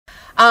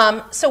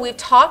So we've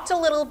talked a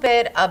little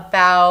bit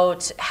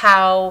about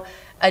how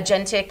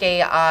agentic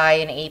AI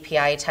and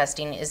API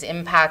testing is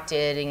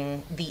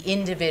impacting the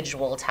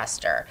individual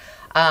tester.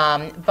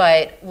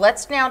 But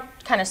let's now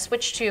kind of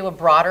switch to a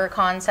broader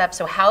concept.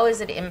 So how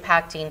is it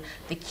impacting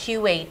the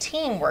QA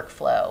team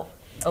workflow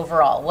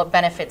overall? What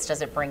benefits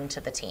does it bring to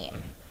the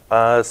team?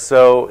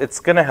 So it's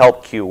going to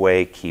help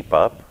QA keep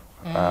up.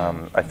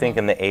 I think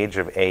in the age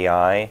of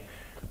AI,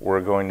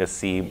 we're going to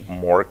see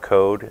more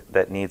code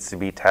that needs to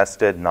be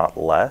tested, not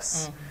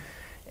less.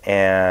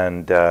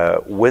 And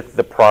with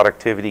the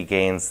productivity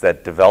gains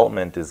that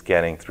development is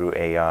getting through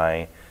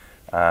AI,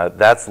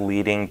 that's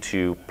leading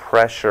to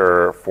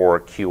pressure for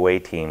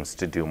QA teams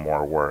to do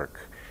more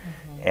work.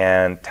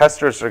 And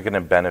testers are going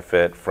to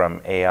benefit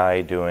from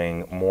AI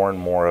doing more and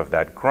more of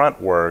that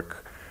grunt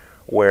work,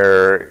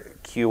 where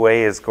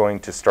QA is going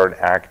to start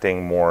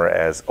acting more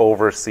as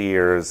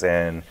overseers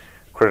and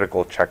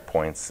critical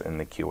checkpoints in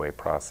the QA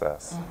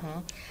process.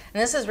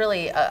 And this is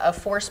really a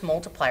force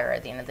multiplier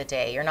at the end of the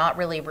day. You're not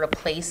really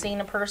replacing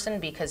a person,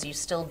 because you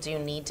still do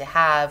need to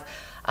have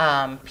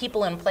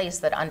people in place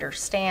that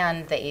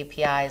understand the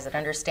APIs, that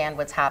understand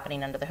what's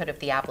happening under the hood of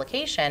the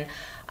application.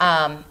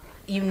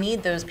 You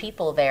need those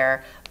people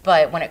there.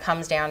 But when it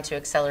comes down to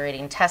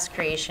accelerating test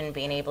creation,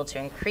 being able to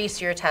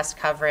increase your test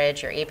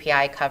coverage, your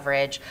API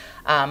coverage,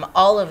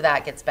 all of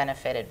that gets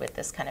benefited with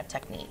this kind of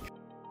technique.